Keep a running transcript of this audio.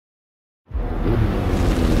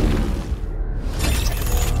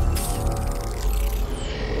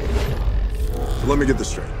let me get this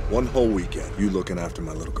straight. One whole weekend, you looking after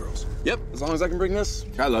my little girls. Yep, as long as I can bring this.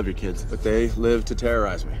 I love your kids, but they live to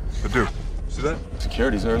terrorize me. I do. See that?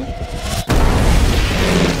 Security's early.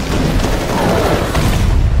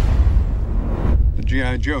 The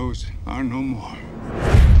G.I. Joes are no more.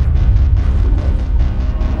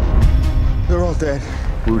 They're all dead.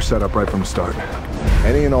 We were set up right from the start.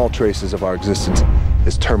 Any and all traces of our existence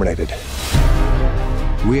is terminated.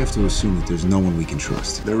 We have to assume that there's no one we can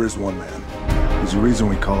trust. There is one man. There's a reason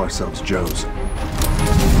we call ourselves Joes.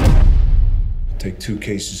 Take 2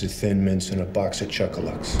 cases of Thin Mints and a box of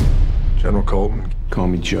Chuckalucks. General Colton, Call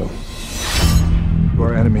me Joe.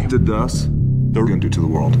 our enemy did to us, they're gonna do to the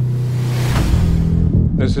world.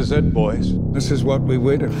 This is it, boys. This is what we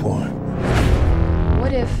waited for.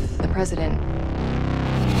 What if the president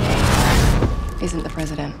isn't the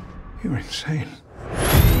president? You're insane.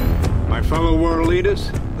 My fellow world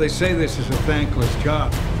leaders, they say this is a thankless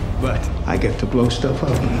job, but I get to blow stuff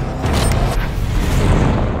up.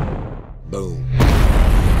 Boom.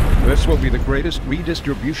 This will be the greatest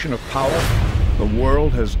redistribution of power the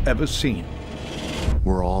world has ever seen.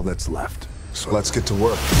 We're all that's left. So let's get to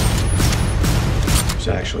work. I was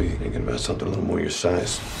actually thinking about something a little more your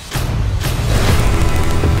size.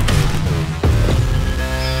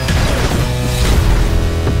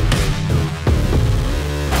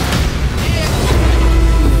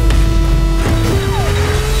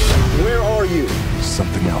 Where are you?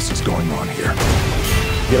 Something else is going on here.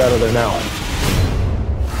 Get out of there now.